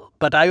will,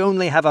 but I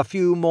only have a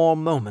few more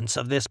moments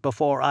of this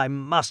before I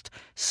must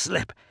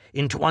slip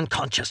into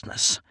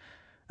unconsciousness.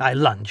 I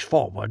lunge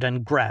forward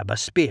and grab a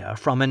spear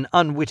from an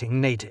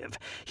unwitting native.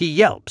 He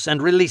yelps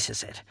and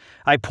releases it.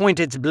 I point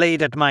its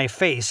blade at my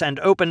face and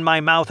open my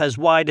mouth as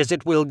wide as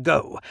it will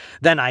go.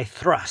 Then I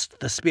thrust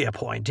the spear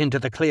point into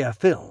the clear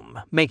film,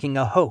 making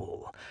a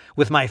hole.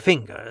 With my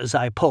fingers,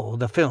 I pull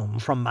the film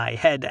from my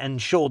head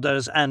and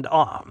shoulders and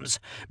arms.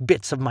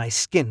 Bits of my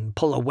skin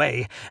pull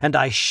away, and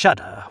I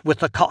shudder with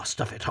the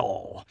cost of it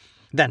all.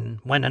 Then,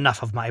 when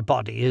enough of my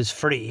body is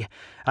free,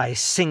 I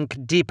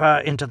sink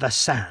deeper into the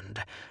sand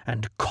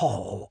and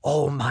call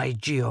all my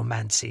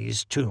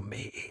geomancies to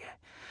me.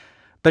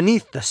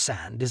 Beneath the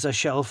sand is a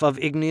shelf of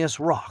igneous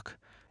rock.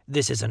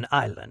 This is an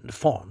island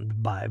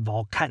formed by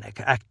volcanic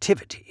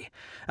activity.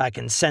 I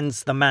can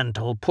sense the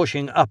mantle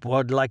pushing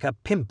upward like a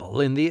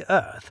pimple in the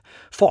earth,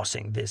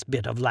 forcing this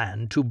bit of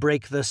land to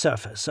break the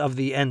surface of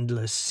the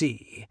endless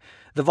sea.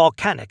 The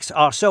volcanics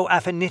are so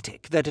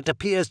aphanitic that it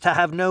appears to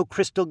have no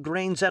crystal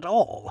grains at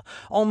all,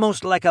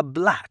 almost like a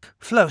black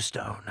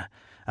flowstone.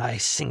 I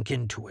sink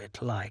into it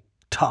like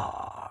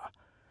tar.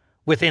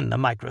 Within the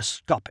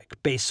microscopic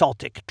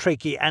basaltic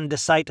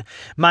trachyandesite,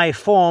 my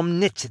form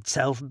knits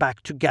itself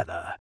back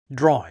together,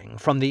 drawing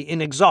from the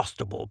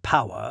inexhaustible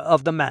power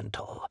of the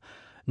mantle.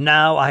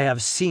 Now I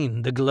have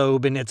seen the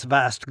globe in its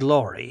vast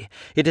glory.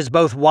 It is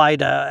both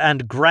wider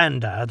and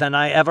grander than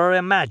I ever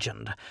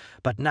imagined,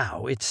 but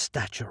now its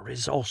stature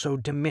is also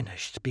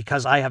diminished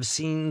because I have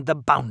seen the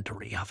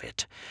boundary of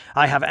it.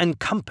 I have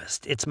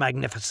encompassed its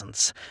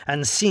magnificence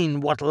and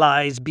seen what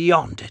lies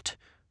beyond it.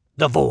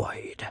 The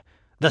void,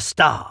 the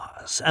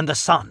stars and the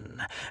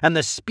sun, and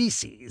the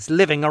species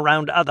living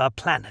around other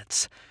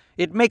planets.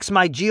 It makes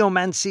my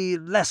geomancy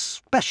less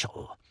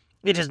special.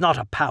 It is not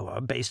a power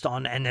based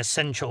on an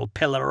essential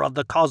pillar of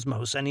the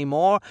cosmos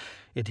anymore.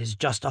 It is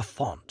just a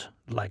font,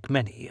 like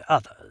many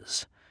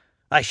others.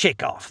 I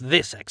shake off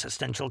this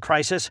existential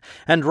crisis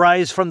and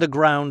rise from the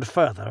ground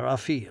further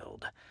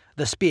afield.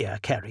 The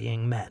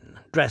spear-carrying men,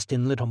 dressed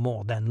in little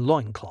more than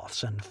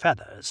loincloths and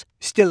feathers,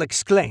 still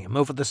exclaim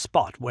over the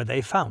spot where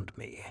they found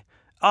me,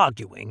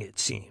 arguing, it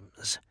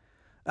seems.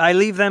 I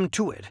leave them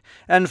to it,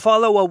 and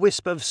follow a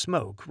wisp of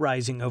smoke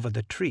rising over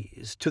the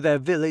trees to their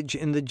village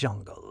in the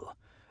jungle.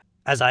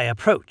 As I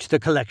approach the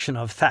collection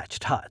of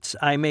thatched huts,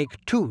 I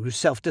make two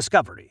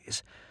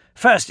self-discoveries.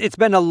 First, it's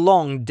been a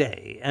long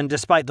day, and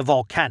despite the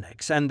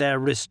volcanics and their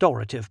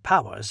restorative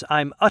powers,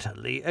 I'm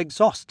utterly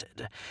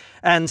exhausted.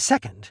 And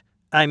second,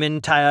 I'm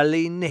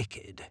entirely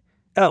naked.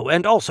 Oh,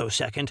 and also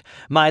second,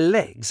 my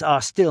legs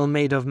are still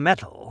made of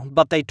metal,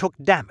 but they took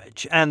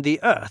damage, and the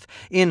earth,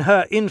 in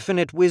her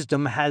infinite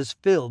wisdom, has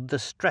filled the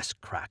stress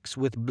cracks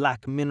with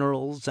black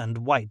minerals and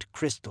white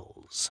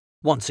crystals.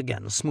 Once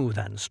again smooth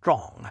and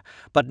strong,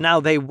 but now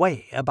they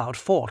weigh about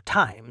 4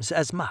 times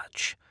as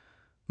much.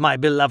 My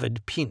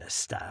beloved penis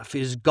staff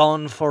is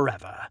gone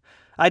forever.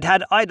 I'd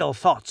had idle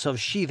thoughts of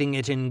sheathing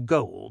it in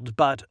gold,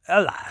 but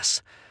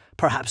alas,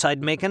 perhaps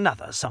I'd make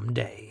another some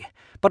day.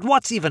 But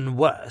what's even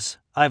worse,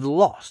 I've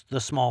lost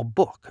the small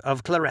book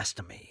of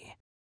Chlorestomy.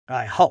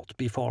 I halt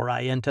before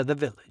I enter the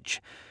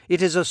village.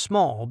 It is a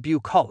small,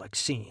 bucolic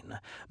scene,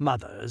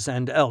 mothers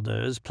and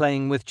elders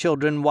playing with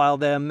children while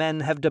their men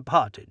have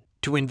departed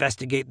to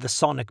investigate the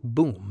sonic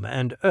boom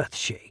and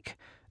earthshake.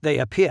 They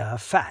appear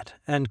fat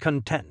and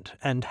content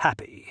and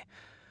happy.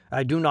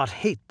 I do not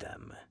hate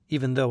them,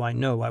 even though I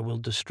know I will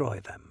destroy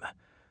them.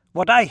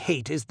 What I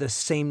hate is the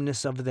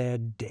sameness of their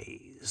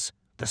days,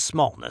 the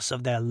smallness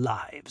of their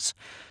lives.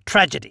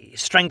 Tragedy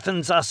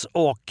strengthens us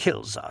or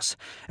kills us,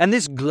 and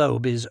this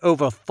globe is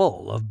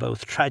overfull of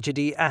both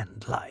tragedy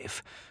and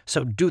life.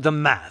 So do the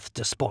math,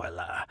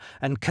 despoiler,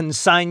 and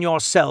consign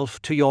yourself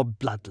to your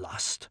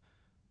bloodlust.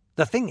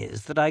 The thing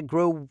is that I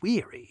grow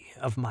weary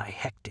of my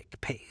hectic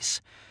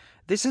pace.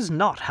 This is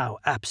not how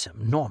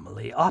Apsim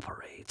normally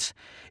operates.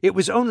 It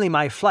was only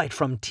my flight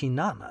from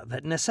Tinana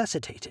that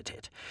necessitated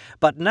it.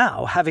 But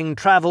now, having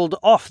traveled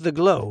off the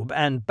globe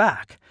and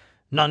back,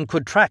 none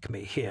could track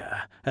me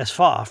here, as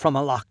far from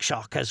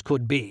Alaxsxaq as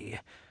could be.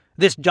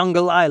 This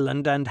jungle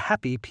island and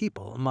happy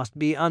people must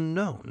be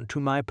unknown to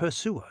my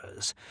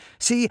pursuers.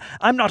 See,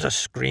 I'm not a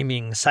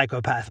screaming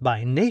psychopath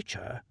by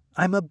nature.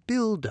 I'm a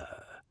builder.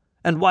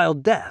 And while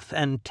death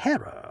and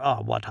terror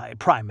are what I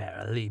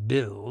primarily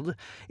build,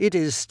 it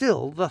is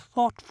still the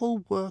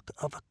thoughtful work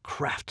of a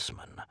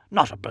craftsman,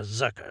 not a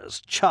berserker's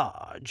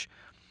charge.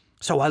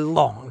 So I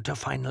long to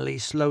finally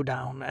slow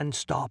down and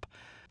stop.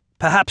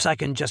 Perhaps I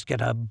can just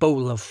get a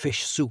bowl of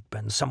fish soup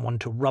and someone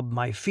to rub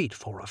my feet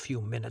for a few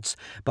minutes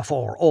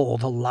before all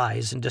the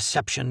lies and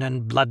deception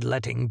and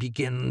bloodletting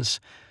begins.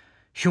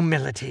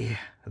 Humility,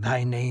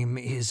 thy name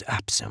is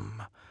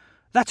Apsim.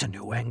 That's a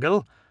new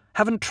angle.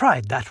 Haven't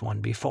tried that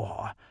one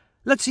before.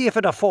 Let's see if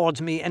it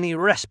affords me any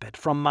respite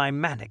from my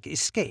manic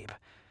escape.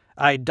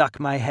 I duck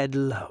my head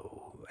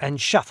low and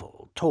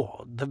shuffle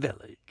toward the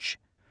village.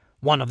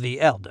 One of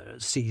the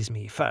elders sees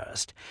me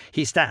first.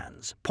 He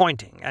stands,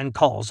 pointing, and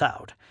calls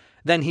out.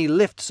 Then he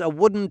lifts a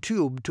wooden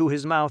tube to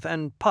his mouth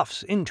and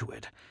puffs into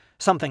it.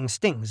 Something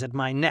stings at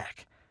my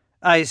neck.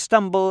 I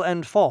stumble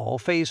and fall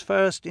face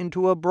first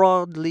into a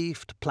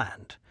broad-leafed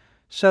plant,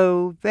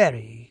 so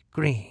very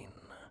green.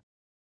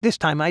 This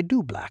time I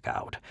do black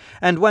out,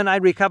 and when I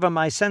recover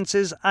my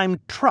senses, I'm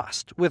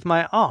trussed with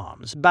my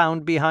arms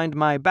bound behind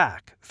my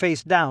back,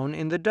 face down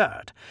in the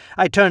dirt.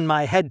 I turn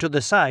my head to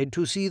the side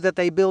to see that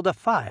they build a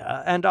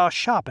fire and are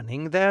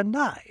sharpening their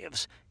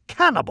knives.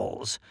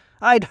 Cannibals!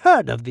 I'd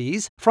heard of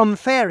these from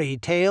fairy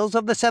tales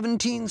of the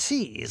 17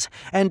 seas,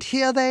 and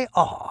here they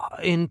are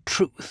in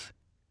truth.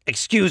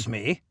 Excuse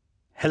me?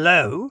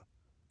 Hello?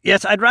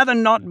 Yes, I'd rather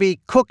not be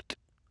cooked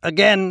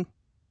again.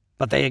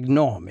 But they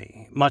ignore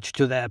me, much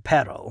to their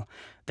peril.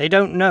 They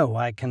don't know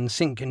I can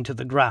sink into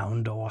the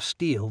ground or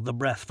steal the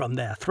breath from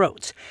their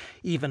throats,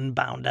 even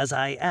bound as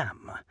I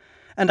am.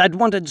 And I'd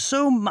wanted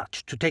so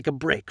much to take a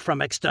break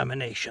from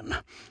extermination.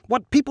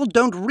 What people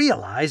don't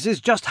realize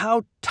is just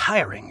how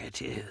tiring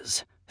it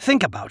is.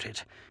 Think about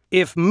it.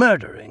 If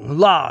murdering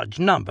large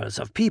numbers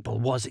of people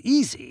was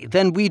easy,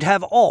 then we'd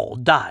have all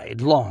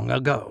died long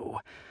ago.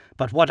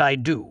 But what I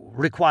do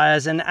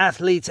requires an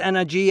athlete's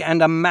energy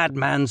and a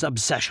madman's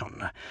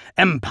obsession.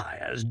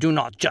 Empires do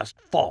not just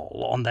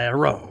fall on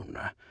their own.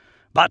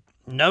 But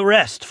no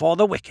rest for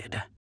the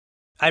wicked.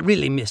 I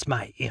really miss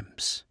my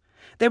imps.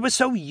 They were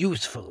so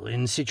useful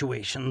in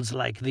situations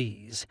like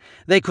these.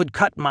 They could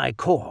cut my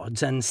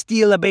cords and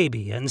steal a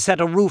baby and set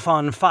a roof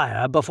on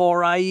fire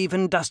before I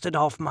even dusted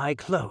off my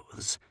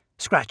clothes.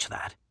 Scratch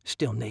that,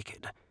 still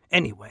naked.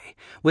 Anyway,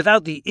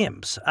 without the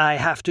imps, I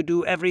have to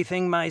do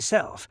everything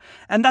myself,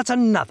 and that's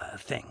another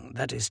thing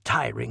that is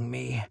tiring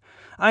me.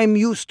 I'm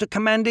used to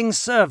commanding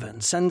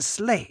servants and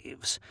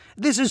slaves.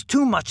 This is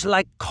too much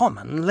like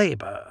common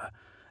labor.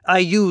 I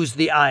use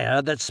the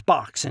ire that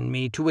sparks in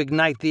me to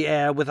ignite the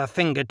air with a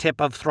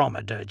fingertip of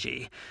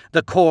thaumaturgy.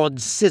 The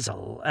cords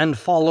sizzle and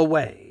fall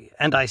away,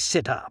 and I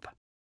sit up.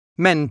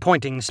 Men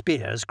pointing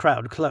spears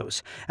crowd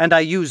close, and I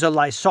use a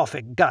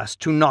lysophic gust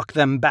to knock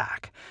them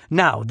back.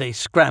 Now they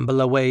scramble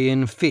away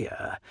in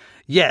fear.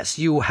 Yes,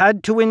 you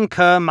had to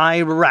incur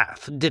my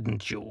wrath,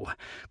 didn't you?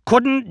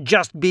 Couldn't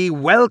just be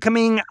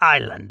welcoming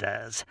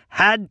islanders.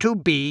 Had to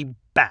be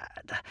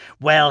bad.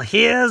 Well,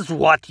 here's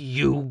what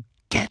you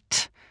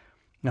get.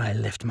 I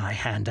lift my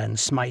hand and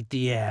smite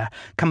the air,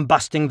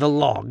 combusting the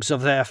logs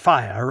of their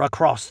fire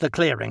across the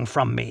clearing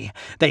from me.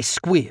 They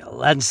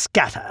squeal and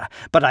scatter,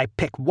 but I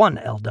pick one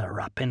elder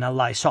up in a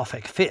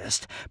lysophic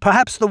fist,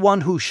 perhaps the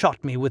one who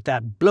shot me with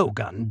that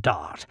blowgun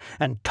dart,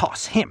 and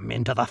toss him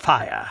into the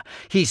fire.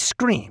 He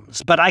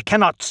screams, but I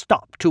cannot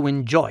stop to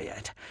enjoy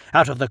it.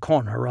 Out of the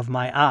corner of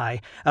my eye,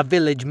 a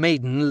village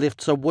maiden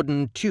lifts a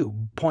wooden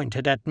tube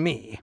pointed at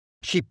me.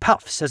 She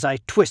puffs as I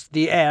twist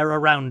the air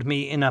around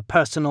me in a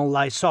personal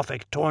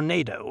lysophic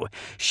tornado,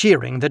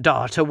 shearing the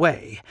dart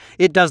away.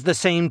 It does the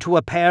same to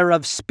a pair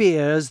of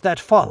spears that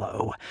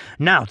follow.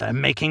 Now they're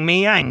making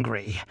me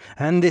angry,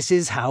 and this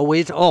is how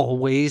it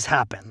always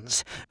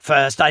happens.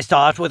 First I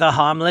start with a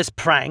harmless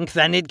prank,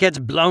 then it gets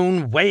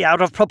blown way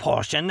out of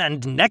proportion,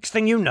 and next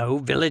thing you know,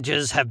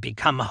 villages have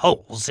become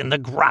holes in the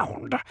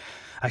ground.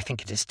 I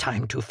think it is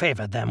time to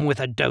favor them with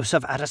a dose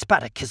of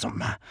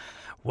ataspaticism.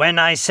 When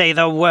I say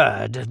the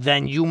word,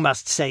 then you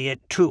must say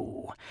it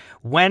too.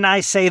 When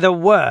I say the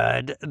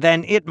word,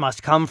 then it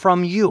must come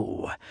from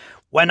you.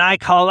 When I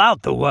call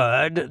out the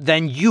word,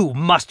 then you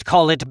must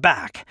call it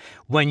back.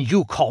 When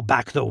you call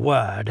back the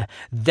word,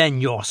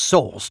 then your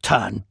souls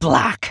turn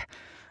black.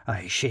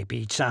 I shape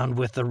each sound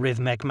with the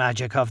rhythmic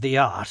magic of the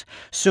art.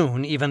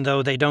 Soon, even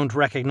though they don't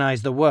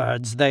recognize the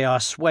words, they are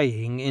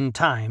swaying in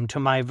time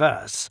to my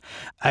verse.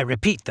 I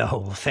repeat the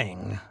whole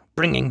thing,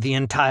 bringing the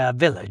entire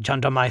village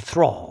under my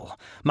thrall.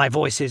 My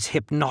voice is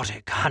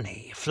hypnotic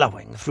honey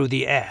flowing through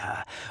the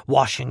air,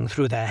 washing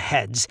through their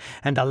heads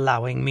and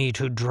allowing me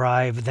to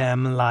drive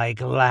them like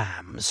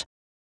lambs.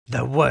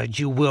 The word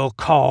you will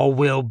call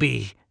will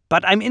be...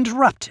 But I'm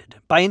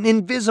interrupted by an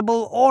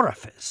invisible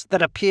orifice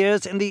that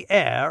appears in the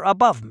air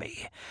above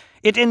me.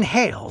 It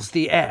inhales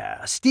the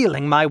air,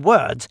 stealing my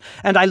words,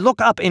 and I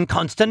look up in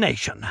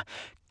consternation.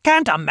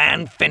 "Can't a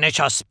man finish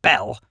a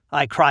spell?"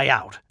 I cry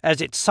out, as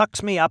it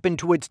sucks me up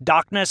into its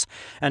darkness,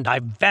 and I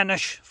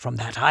vanish from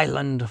that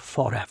island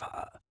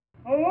forever.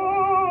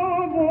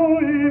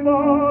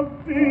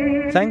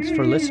 Thanks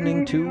for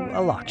listening to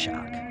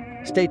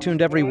Alaxsxaq. Stay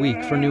tuned every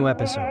week for new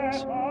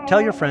episodes. Tell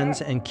your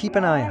friends and keep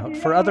an eye out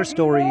for other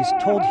stories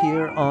told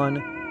here on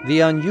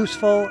The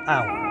Unuseful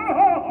Hour.